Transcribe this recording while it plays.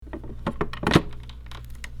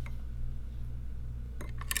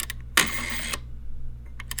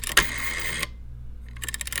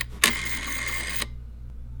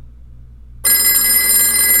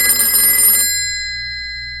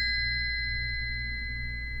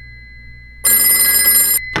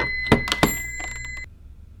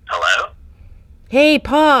Hey,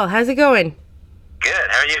 Paul, how's it going? Good.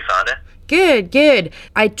 How are you, Fonda? Good.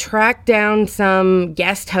 I tracked down some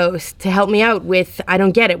guest hosts to help me out with I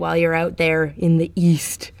Don't Get It while you're out there in the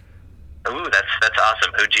East. Ooh, that's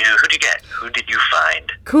awesome. Who'd you get? Who did you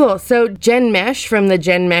find? Cool. So Jen Mesh from the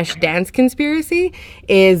Jen Mesh Dance Conspiracy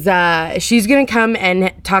is she's gonna come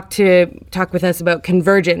and talk with us about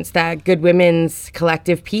Convergence, that Good Women's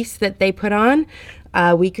collective piece that they put on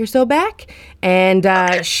a week or so back. And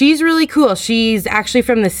she's really cool. She's actually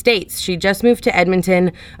from the States. She just moved to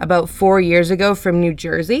Edmonton about 4 years ago from New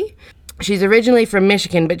Jersey. She's originally from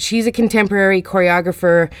Michigan, but she's a contemporary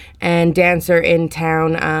choreographer and dancer in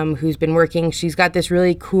town who's been working. She's got this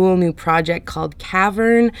really cool new project called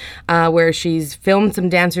Cavern, where she's filmed some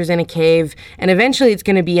dancers in a cave, and eventually it's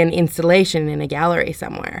going to be an installation in a gallery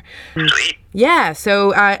somewhere. Sweet. Yeah,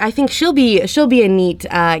 so I think she'll be a neat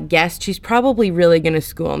guest. She's probably really going to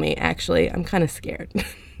school me, actually. I'm kind of scared.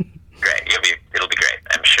 Great. It'll be great.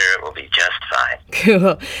 I'm sure it will be just fine.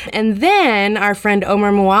 Cool. And then our friend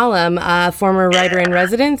Omar Mualim, former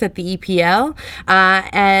writer-in-residence at the EPL,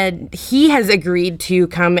 and he has agreed to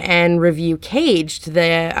come and review Caged,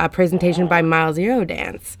 the presentation by Miles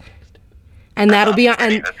Eurodance. And that'll be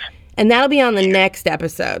on the next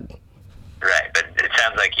episode. Right, but it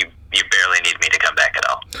sounds like you barely need me to come back at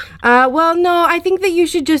all. Well, no, I think that you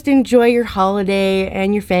should just enjoy your holiday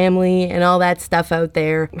and your family and all that stuff out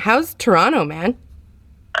there. How's Toronto, man?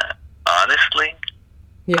 Honestly,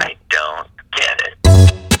 Yeah. I don't get it.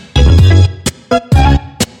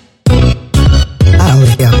 I don't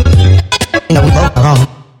care. You know, we both are wrong.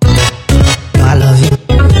 You know, I love you.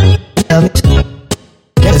 You love me too.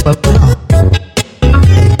 That is what we're on.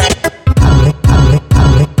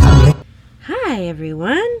 Hi,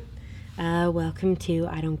 everyone. Welcome to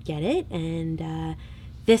I Don't Get It. And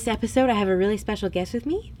this episode, I have a really special guest with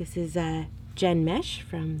me. This is Jen Mesh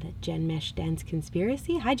from the Jen Mesh Dance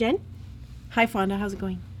Conspiracy. Hi, Jen. Hi, Fonda. How's it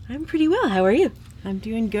going? I'm pretty well. How are you? I'm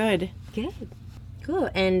doing good. Good. Cool.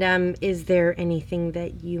 And is there anything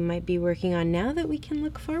that you might be working on now that we can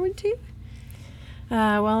look forward to?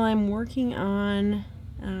 Well, I'm working on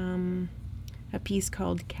a piece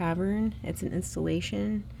called Cavern. It's an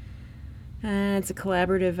installation. It's a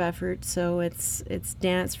collaborative effort, so it's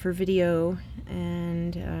dance for video,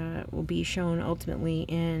 and will be shown ultimately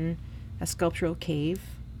in a sculptural cave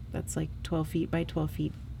that's like 12 feet by 12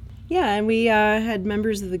 feet. Yeah, and we had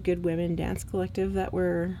members of the Good Women Dance Collective that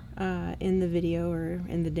were in the video or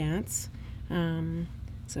in the dance.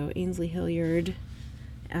 So Ainsley Hilliard,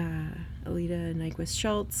 Alita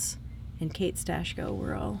Nyquist-Schultz, and Kate Stashko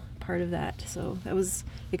were all part of that. So that was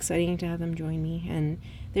exciting to have them join me, and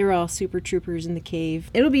they were all super troopers in the cave.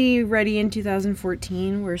 It'll be ready in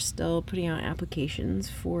 2014. We're still putting out applications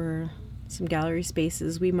for some gallery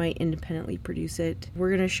spaces. We might independently produce it. We're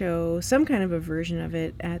going to show some kind of a version of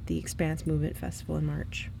it at the Expanse Movement Festival in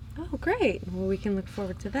March. Oh, great. Well, we can look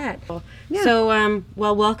forward to that. Yeah. So,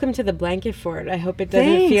 welcome to the Blanket Fort. I hope it doesn't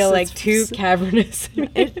Thanks. feel like That's too so- cavernous.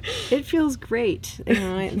 It feels great. You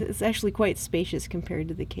know, it's actually quite spacious compared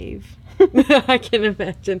to the cave. I can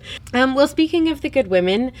imagine. Well, speaking of the Good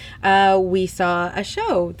Women, we saw a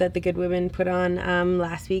show that the Good Women put on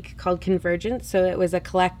last week called Convergence. So it was a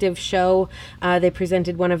collective show. They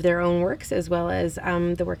presented one of their own works as well as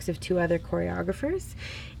the works of two other choreographers.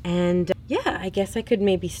 And I guess I could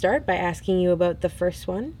maybe start by asking you about the first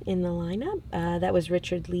one in the lineup. That was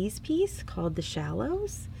Richard Lee's piece called The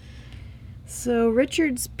Shallows. So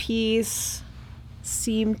Richard's piece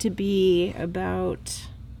seemed to be about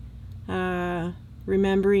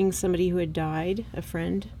remembering somebody who had died, a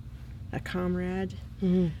friend, a comrade.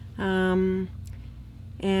 Mm-hmm.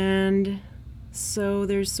 And so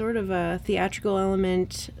there's sort of a theatrical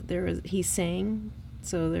element. He sang,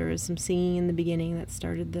 so there was some singing in the beginning that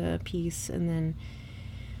started the piece, and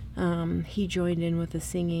then he joined in with the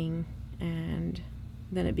singing, and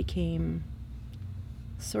then it became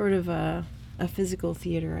sort of a physical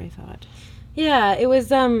theater, I thought. Yeah, it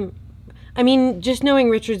was. I mean, just knowing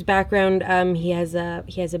Richard's background, he has a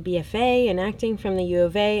BFA in acting from the U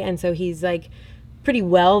of A, and so he's like pretty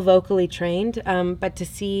well vocally trained. But to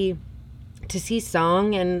see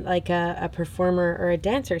song and like a performer or a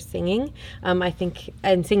dancer singing, I think,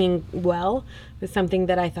 and singing well, was something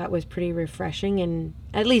that I thought was pretty refreshing and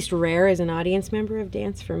at least rare as an audience member of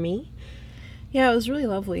dance for me. Yeah, it was really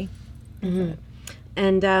lovely. Mm-hmm.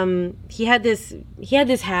 And he had this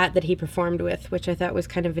hat that he performed with, which I thought was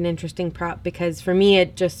kind of an interesting prop, because for me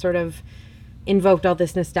it just sort of invoked all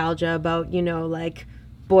this nostalgia about, you know, like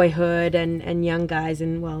boyhood and young guys,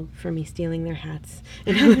 and well, for me, stealing their hats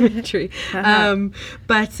in elementary.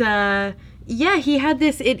 But yeah, he had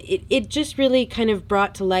this. It just really kind of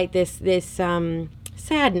brought to light this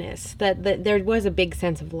sadness that there was a big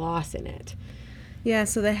sense of loss in it. Yeah,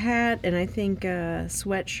 so the hat and I think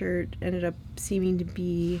sweatshirt ended up seeming to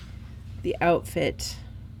be the outfit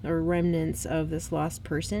or remnants of this lost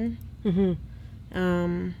person.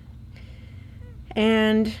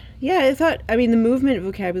 And yeah, the movement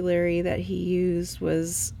vocabulary that he used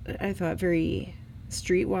was, I thought, very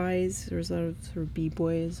streetwise. There was a lot of sort of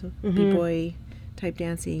b-boy type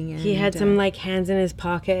dancing. And, he had some like hands in his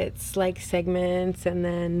pockets, like segments, and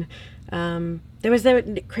then there was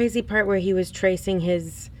the crazy part where he was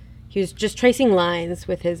just tracing lines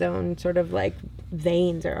with his own sort of like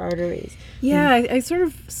veins or arteries. Yeah, I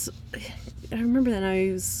remember that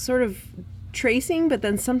I was sort of tracing, but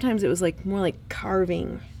then sometimes it was like more like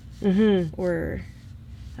carving or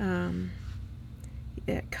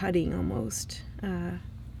cutting almost, and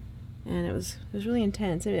it was really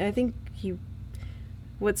intense. I mean, I think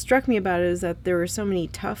what struck me about it is that there were so many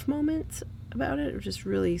tough moments about it, just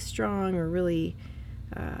really strong or really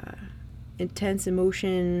intense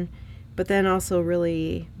emotion, but then also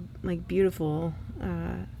really like beautiful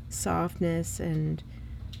softness and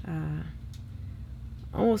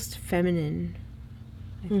almost feminine,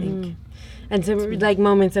 I think. And some like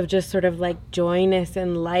moments of just sort of like joyness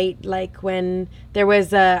and light, like when there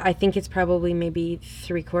was I think it's probably maybe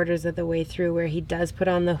 3/4 of the way through where he does put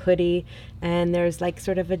on the hoodie and there's like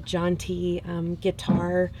sort of a jaunty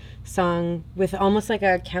guitar song with almost like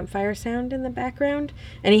a campfire sound in the background,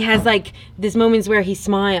 and he has like these moments where he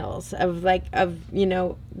smiles of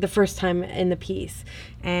the first time in the piece,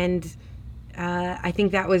 and I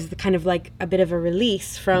think that was kind of like a bit of a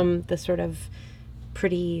release from the sort of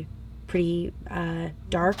pretty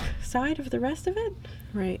dark side of the rest of it.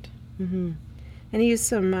 Right. And he used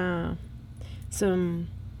some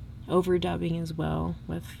overdubbing as well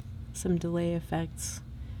with some delay effects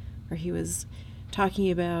where he was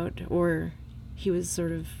talking about, or he was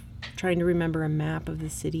sort of trying to remember a map of the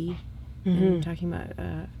city and talking about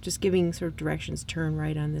just giving sort of directions, turn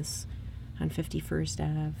right on 51st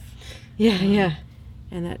Ave. Yeah.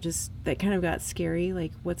 And that kind of got scary,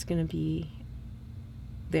 like what's going to be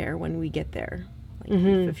there when we get there. Like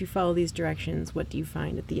if you follow these directions, what do you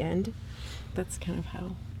find at the end? That's kind of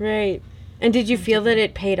how. Right. And did you feel that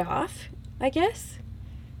it paid off, I guess?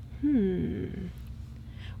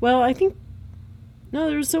 Well, I think, no,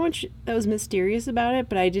 there was so much that was mysterious about it,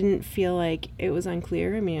 but I didn't feel like it was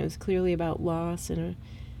unclear. I mean, it was clearly about loss and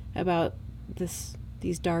about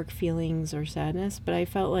these dark feelings or sadness, but I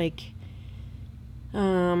felt like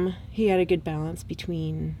he had a good balance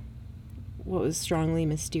between what was strongly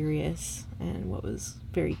mysterious and what was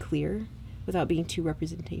very clear without being too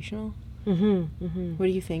representational. What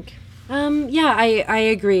do you think? Yeah, I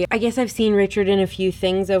agree. I guess I've seen Richard in a few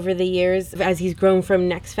things over the years as he's grown from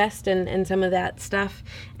Next Fest and some of that stuff.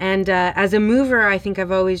 And as a mover, I think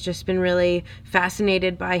I've always just been really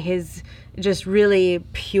fascinated by his just really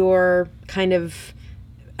pure kind of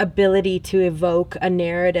ability to evoke a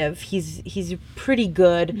narrative. He's pretty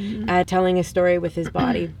good at telling a story with his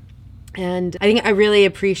body. And I think I really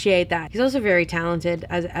appreciate that. He's also very talented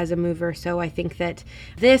as a mover, so I think that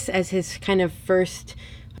this, as his kind of first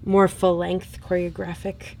more full-length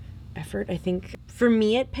choreographic effort, I think for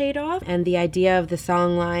me it paid off. And the idea of the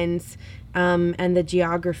song lines and the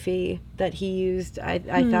geography that he used, I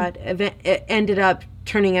thought it ended up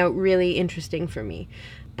turning out really interesting for me.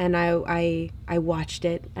 And I watched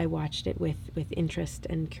it with interest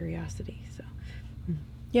and curiosity. So.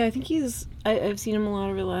 Yeah, I think I've seen him a lot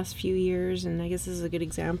over the last few years, and I guess this is a good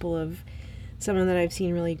example of someone that I've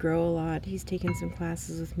seen really grow a lot. He's taken some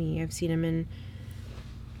classes with me. I've seen him in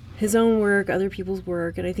his own work, other people's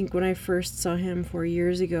work, and I think when I first saw him 4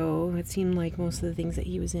 years ago, it seemed like most of the things that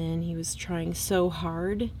he was in, he was trying so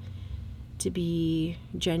hard to be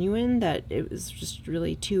genuine that it was just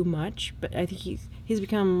really too much. But I think he's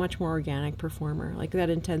become a much more organic performer. Like, that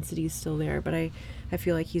intensity is still there, but I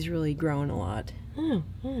feel like he's really grown a lot. Oh,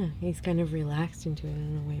 he's kind of relaxed into it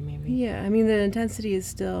in a way, maybe. Yeah, I mean, the intensity is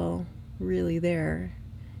still really there.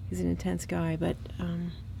 He's an intense guy, but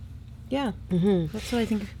yeah, that's what I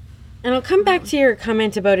think. And I'll come back to your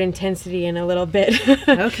comment about intensity in a little bit.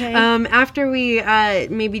 Okay. After we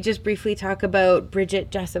maybe just briefly talk about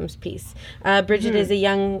Bridget Jessum's piece. Bridget is a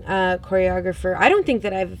young choreographer. I don't think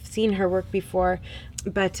that I've seen her work before,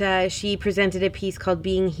 but she presented a piece called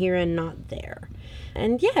Being Here and Not There.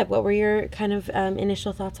 And yeah, what were your kind of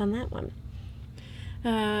initial thoughts on that one?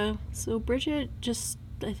 So Bridget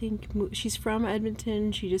I think she's from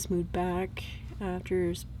Edmonton. She just moved back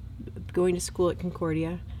after going to school at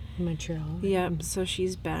Concordia. Montreal. Yeah, so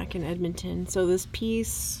she's back in Edmonton. So this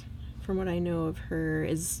piece, from what I know of her,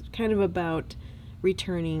 is kind of about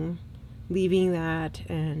returning, leaving that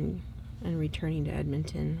and returning to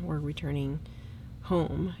Edmonton, or returning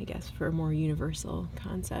home, I guess, for a more universal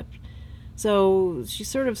concept. So she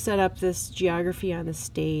sort of set up this geography on the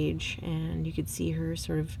stage, and you could see her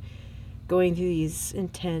sort of going through these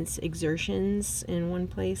intense exertions in one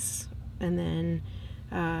place, and then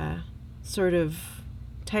sort of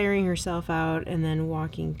tiring herself out, and then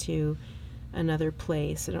walking to another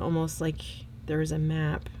place, and almost like there was a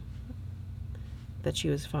map that she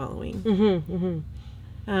was following.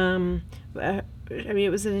 I mean, it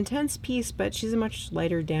was an intense piece, but she's a much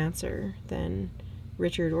lighter dancer than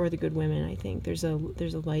Richard or the Good Women. I think there's a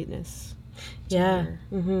lightness to her,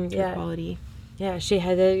 to her quality. Yeah, she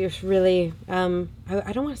had a really,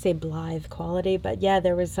 I don't want to say blithe quality, but yeah,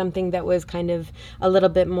 there was something that was kind of a little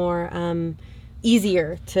bit more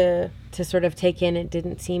easier to sort of take in. It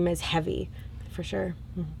didn't seem as heavy, for sure.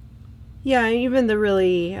 Yeah, even the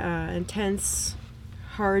really intense,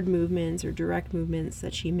 hard movements or direct movements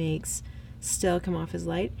that she makes still come off as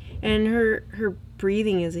light. And her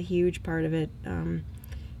breathing is a huge part of it.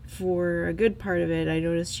 For a good part of it, I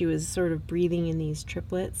noticed she was sort of breathing in these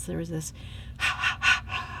triplets. There was this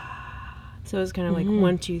so it was kind of like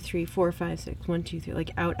 1, 2, 3, 4, 5, 6, 1, 2, 3,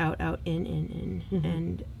 like out, in.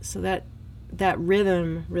 And so that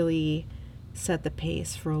rhythm really set the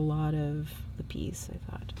pace for a lot of the piece, I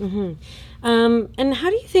thought. And how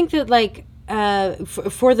do you think that, like,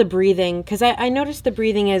 for the breathing, because I noticed the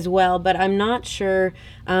breathing as well, but I'm not sure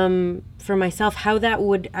for myself how that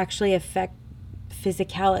would actually affect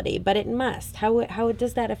physicality, but it must. How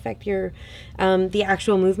does that affect your the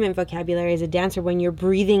actual movement vocabulary as a dancer when your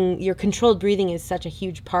breathing, your controlled breathing, is such a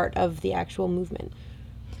huge part of the actual movement?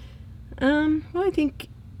 Well, I think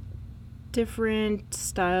different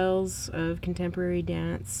styles of contemporary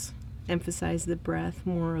dance emphasize the breath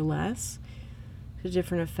more or less to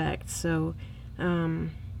different effects. So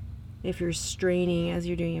if you're straining as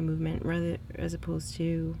you're doing a movement, rather as opposed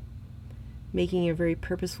to making a very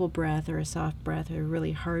purposeful breath or a soft breath or a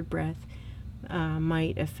really hard breath,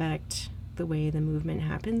 might affect the way the movement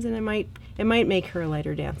happens, and it might make her a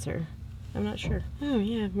lighter dancer. I'm not sure. Oh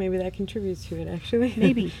yeah, maybe that contributes to it, actually.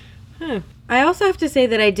 Maybe. I also have to say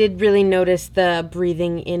that I did really notice the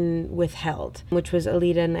breathing in Withheld, which was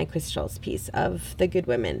Alida Nyquist-Schultz's piece of The Good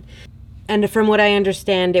Women. And from what I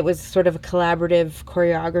understand, it was sort of a collaborative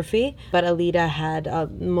choreography, but Alida had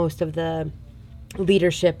most of the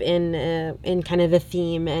leadership in kind of the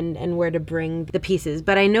theme and where to bring the pieces.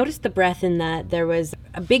 But I noticed the breath in that there was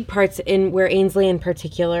a big parts in where Ainsley in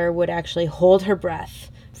particular would actually hold her breath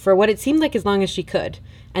for what it seemed like as long as she could.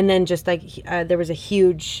 And then just like there was a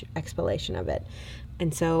huge explanation of it.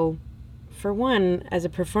 And so for one, as a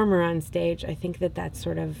performer on stage, I think that that's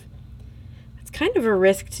kind of a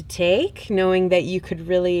risk to take, knowing that you could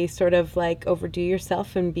really sort of like overdo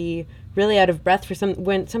yourself and be really out of breath for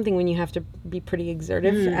something when you have to be pretty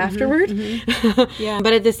exertive afterward. Yeah.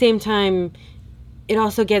 But at the same time, it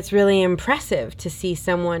also gets really impressive to see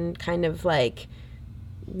someone kind of like,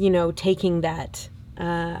 taking that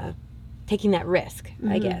risk,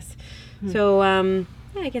 I guess. So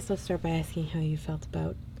I guess I'll start by asking how you felt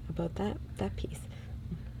about that piece.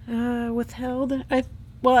 Withheld.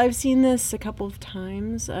 I've seen this a couple of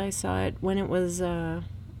times. I saw it when it was done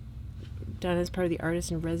as part of the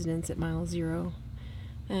Artist in Residence at Mile Zero,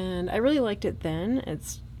 and I really liked it then.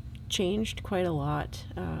 It's changed quite a lot.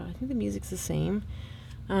 I think the music's the same,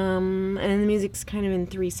 and the music's kind of in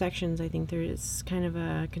 3 sections. I think there's kind of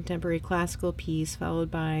a contemporary classical piece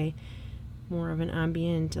followed by more of an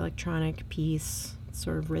ambient electronic piece,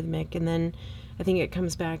 sort of rhythmic, and then I think it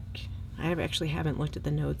comes back. I haven't looked at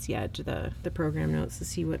the notes yet, the program notes, to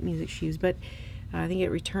see what music she used, but I think it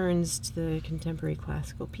returns to the contemporary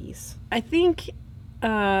classical piece. I think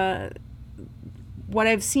what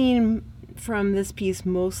I've seen from this piece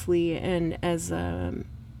mostly, and as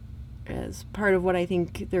part of what I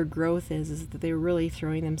think their growth is that they're really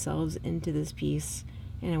throwing themselves into this piece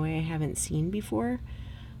in a way I haven't seen before.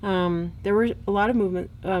 There were a lot of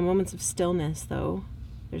moments of stillness, though.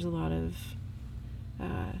 There's a lot of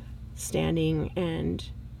standing and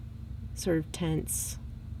sort of tense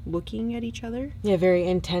looking at each other. Yeah, very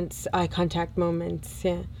intense eye contact moments.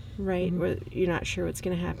 Yeah. Right, where you're not sure what's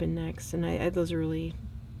going to happen next. And I those are really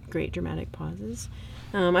great dramatic pauses.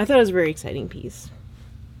 I thought it was a very exciting piece.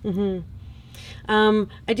 I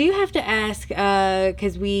do have to ask,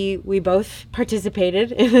 because we both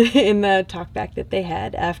participated in the talkback that they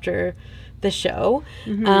had after the show,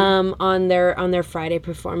 on their Friday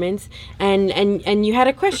performance, and you had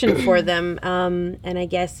a question for them, and I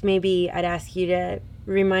guess maybe I'd ask you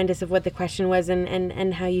remind us of what the question was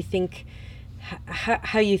and how you think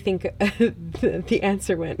how you think the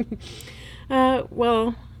answer went.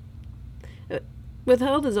 Well,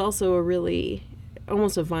 Withheld is also a really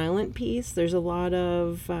almost a violent piece. There's a lot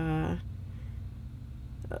of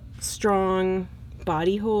strong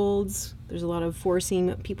body holds. There's a lot of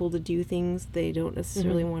forcing people to do things they don't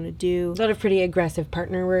necessarily want to do. A lot of pretty aggressive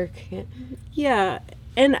partner work. Yeah,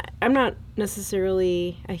 and I'm not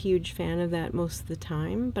necessarily a huge fan of that most of the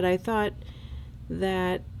time, but I thought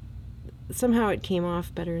that somehow it came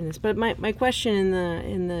off better in this. But my question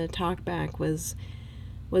in the talk back was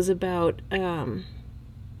about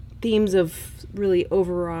themes of really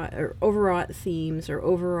overwrought themes or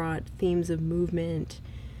overwrought themes of movement.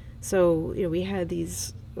 So, we had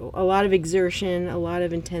a lot of exertion, a lot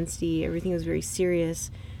of intensity, everything was very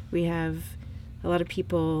serious. We have a lot of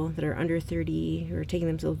people that are under 30 who are taking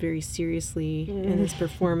themselves very seriously in this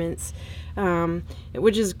performance,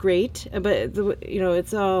 which is great, but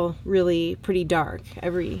it's all really pretty dark.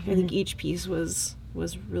 I think each piece was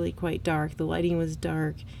really quite dark. The lighting was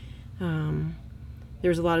dark. There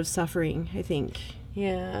was a lot of suffering, I think,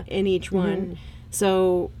 in each one.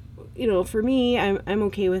 So, for me, I'm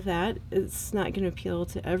okay with that. It's not going to appeal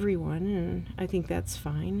to everyone, and I think that's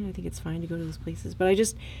fine. I think it's fine to go to those places. But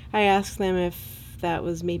I asked them if that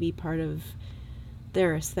was maybe part of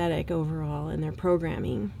their aesthetic overall and their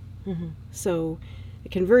programming. So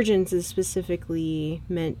Convergence is specifically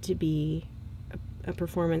meant to be a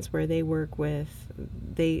performance where they work with,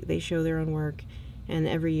 they show their own work, and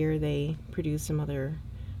every year they produce some other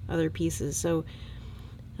pieces. So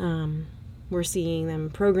we're seeing them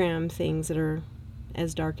program things that are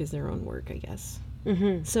as dark as their own work, I guess.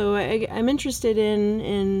 So I'm interested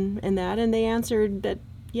in that, and they answered that,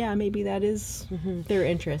 yeah, maybe that is their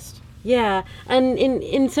interest. Yeah, and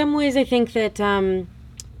in some ways I think that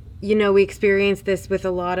we experience this with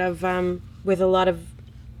a lot of I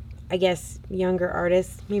guess younger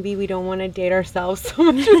artists. Maybe we don't want to date ourselves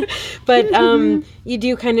so much, but you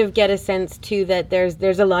do kind of get a sense too that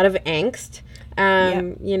there's a lot of angst.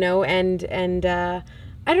 And I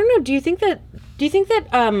don't know, do you think that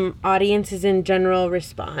audiences in general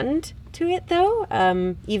respond to it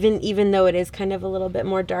though, even though it is kind of a little bit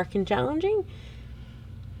more dark and challenging?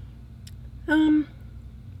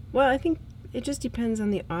 Well, I think it just depends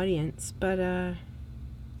on the audience, but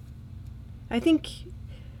I think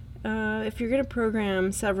if you're going to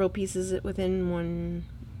program several pieces within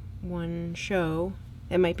one show,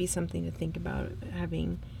 it might be something to think about,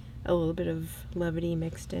 having a little bit of levity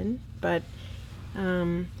mixed in. But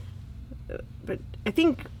I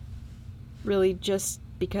think really just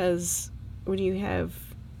because when you have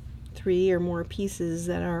 3 or more pieces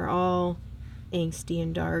that are all angsty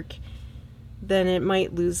and dark, then it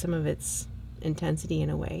might lose some of its intensity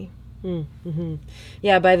in a way.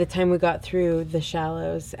 Yeah, by the time we got through The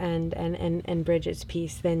Shallows and Bridget's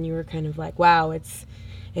piece, then you were kind of like, wow, it's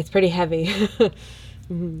pretty heavy.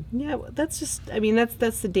 Yeah, that's just,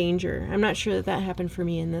 that's the danger. I'm not sure that happened for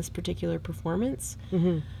me in this particular performance.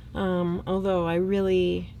 Although I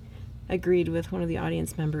really agreed with one of the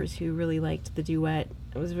audience members who really liked the duet.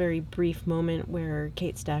 It was a very brief moment where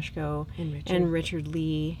Kate Stashko and Richard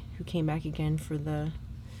Lee, who came back again for the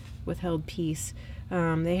Withheld piece,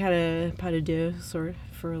 they had a pas de deux, sort of,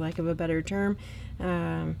 for lack of a better term,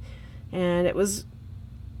 and it was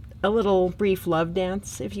a little brief love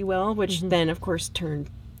dance, if you will, which then of course turned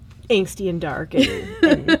angsty and dark and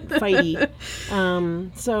fighty.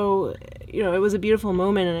 So it was a beautiful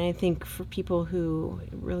moment, and I think for people who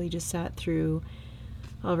really just sat through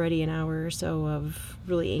already an hour or so of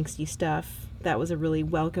really angsty stuff, that was a really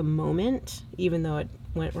welcome moment, even though it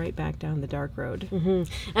went right back down the dark road.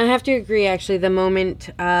 I have to agree, actually, the moment,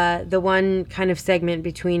 the one kind of segment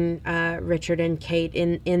between Richard and Kate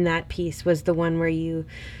in that piece was the one where you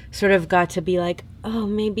sort of got to be like, oh,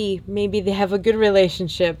 maybe they have a good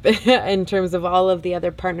relationship in terms of all of the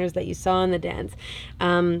other partners that you saw in the dance.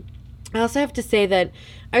 I also have to say that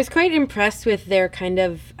I was quite impressed with their kind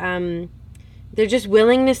of their just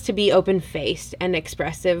willingness to be open-faced and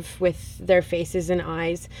expressive with their faces and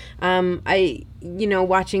eyes. Watching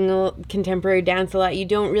contemporary dance a lot, you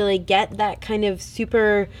don't really get that kind of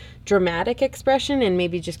super dramatic expression, and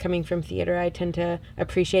maybe just coming from theater, I tend to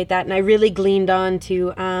appreciate that. And I really gleaned on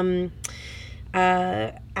to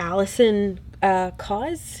Alison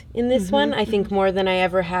Cause in this one. I think more than I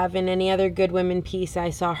ever have in any other Good Women piece.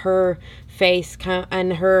 I saw her face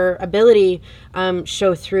and her ability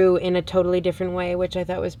show through in a totally different way, which I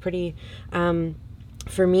thought was pretty,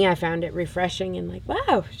 for me, I found it refreshing and like,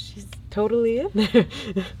 wow, she's totally in there.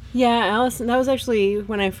 Yeah, Alison, that was actually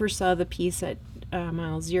when I first saw the piece at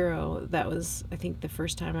Mile Zero, that was, I think, the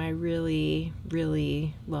first time I really,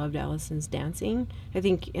 really loved Allison's dancing. I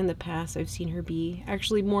think in the past I've seen her be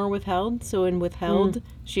actually more withheld. So in Withheld,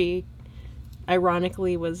 she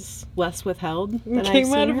ironically was less withheld than I've Came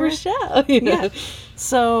seen out of her. her shell. Yeah.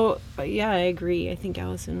 So, yeah, I agree. I think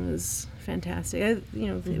Allison was fantastic.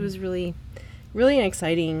 It was really, really an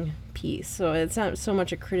exciting piece. So it's not so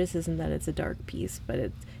much a criticism that it's a dark piece,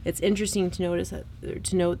 but it's interesting to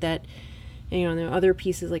note that the other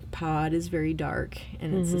pieces like Pod is very dark,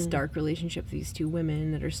 and it's this dark relationship of these two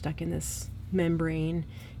women that are stuck in this membrane,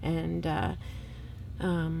 and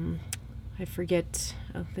I forget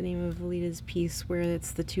the name of Alita's piece where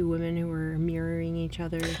it's the two women who are mirroring each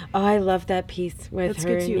other. Oh, I love that piece with That's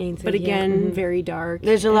her good and too. Ainsley. But again, very dark.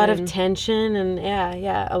 There's a lot of and- tension and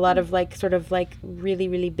a lot of sort of really,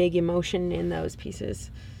 really big emotion in those pieces.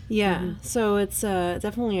 Yeah, so it's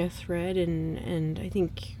definitely a thread, and I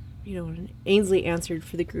think, Ainsley answered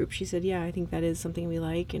for the group. She said, yeah, I think that is something we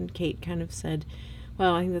like, and Kate kind of said,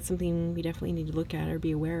 well, I think that's something we definitely need to look at or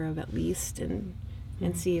be aware of at least, and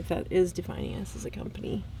see if that is defining us as a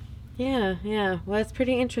company. Yeah. Well, it's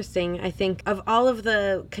pretty interesting. I think of all of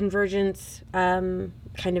the Convergence kind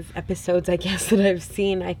of episodes, I guess, that I've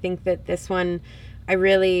seen, I think that this one,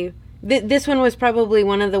 this one was probably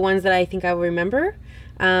one of the ones that I think I'll remember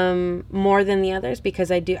more than the others,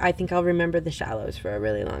 because I think I'll remember The Shallows for a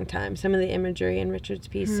really long time. Some of the imagery in Richard's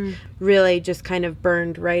piece really just kind of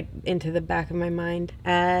burned right into the back of my mind.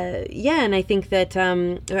 And I think that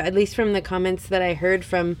at least from the comments that I heard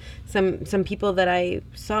from some people that I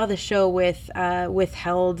saw the show with,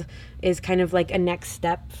 Withheld is kind of like a next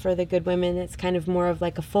step for the Good Women. It's kind of more of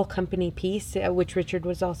like a full company piece, which Richard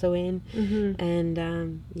was also in.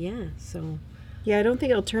 And so... Yeah, I don't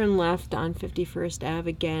think I'll turn left on 51st Ave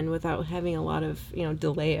again without having a lot of,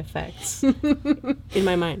 delay effects in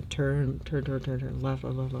my mind. Turn, left,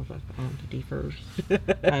 on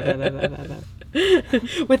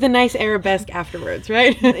 51st. With a nice arabesque afterwards,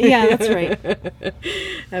 right? Yeah, that's right.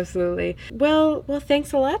 Absolutely. Well,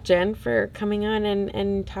 thanks a lot, Jen, for coming on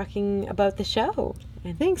and talking about the show.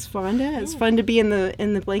 And thanks, Fonda. It's fun to be in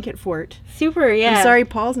the blanket fort. Super, yeah. I'm sorry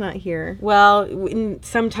Paul's not here. Well,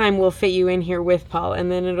 sometime we'll fit you in here with Paul,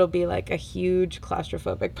 and then it'll be like a huge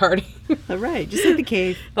claustrophobic party. All right, just like the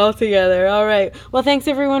cave. All together. All right. Well, thanks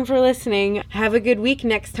everyone for listening. Have a good week.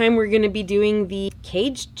 Next time we're going to be doing the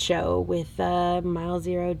Caged show with Mile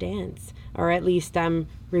Zero Dance, or at least I'm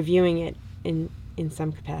reviewing it in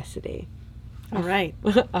some capacity. All right.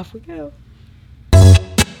 Off we go.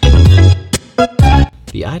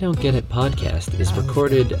 The I Don't Get It podcast is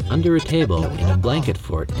recorded under a table in a blanket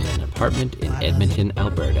fort in an apartment in Edmonton,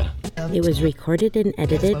 Alberta. It was recorded and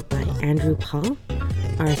edited by Andrew Paul.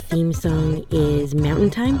 Our theme song is Mountain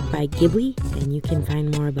Time by Ghibli, and you can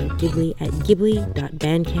find more about Ghibli at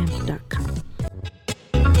ghibli.bandcamp.com.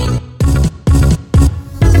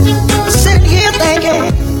 Sitting here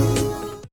thinking